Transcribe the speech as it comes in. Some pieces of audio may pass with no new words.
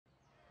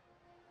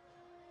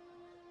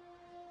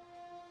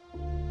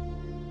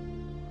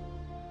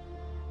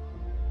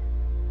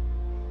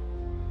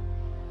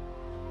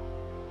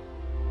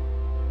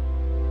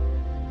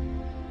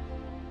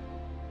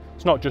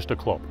It's not just a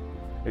club.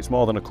 It's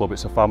more than a club,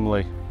 it's a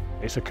family.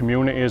 It's a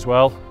community as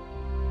well.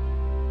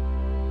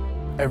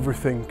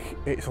 Everything.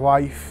 It's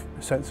life,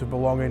 a sense of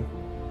belonging,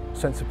 a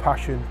sense of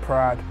passion,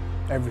 pride,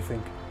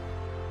 everything.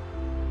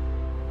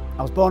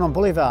 I was born on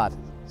Boulevard,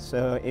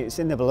 so it's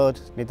in the blood.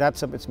 My dad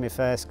took me to my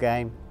first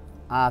game.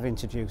 I've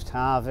introduced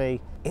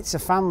Harvey. It's a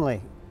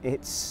family.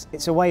 It's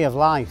a way of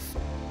life.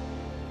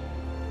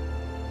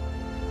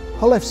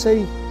 Hull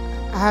FC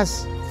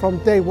has, from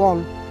day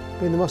one,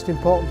 been the most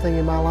important thing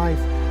in my life.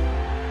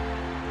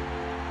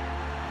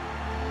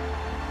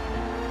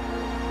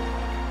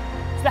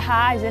 It's the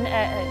highs, isn't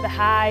it? The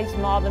highs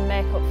more than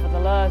make up for the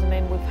lows. I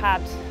mean, we've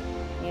had,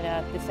 you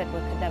know, they said we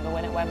could never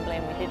win at Wembley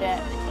and we did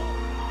it.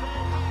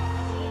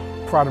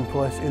 Pride and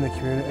place in the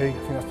community. I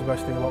think that's the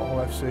best thing about Hull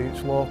FC.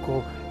 It's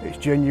local, it's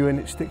genuine,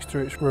 it sticks to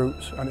its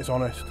roots and it's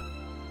honest.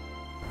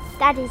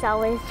 Daddy's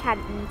always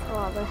chanting to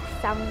all the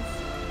songs.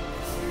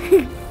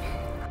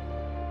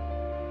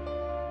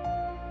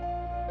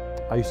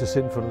 I used to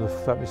sit in front of the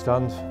Fetney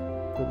stand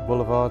at the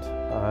Boulevard,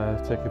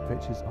 taking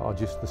pictures, or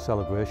just the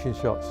celebration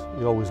shots.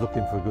 You're always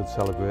looking for a good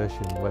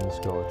celebration when they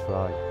score a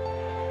try.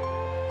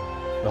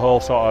 The whole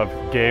sort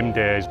of game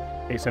days,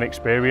 it's an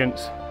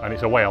experience and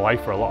it's a way of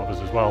life for a lot of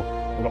us as well.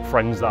 I've got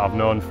friends that I've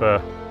known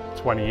for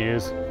 20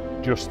 years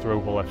just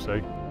through Hull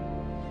FC.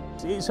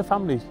 It's a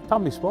family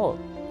sport.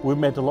 We've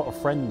made a lot of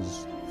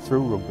friends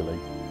through Rugby League.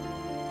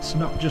 It's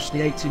not just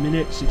the 80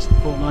 minutes, it's the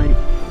full night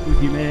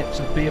with your mates,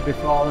 a beer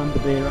before and a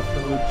beer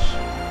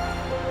afterwards.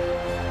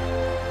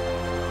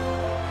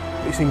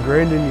 It's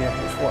ingrained in you.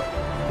 It's what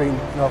being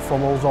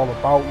from Hull's all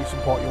about. You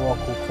support your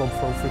local club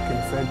through thick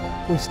and thin.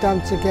 We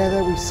stand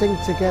together, we sing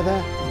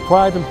together.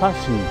 Pride and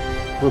passion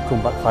will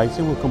come back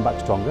fighting, we'll come back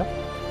stronger.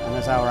 And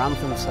as our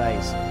anthem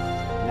says,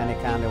 in any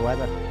kind of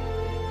weather.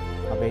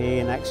 I'll be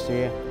here next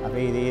year, I'll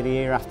be here the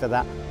year after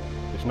that.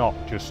 It's not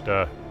just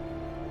a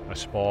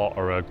sport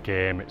or a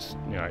game, it's,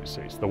 you know,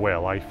 it's the way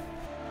of life.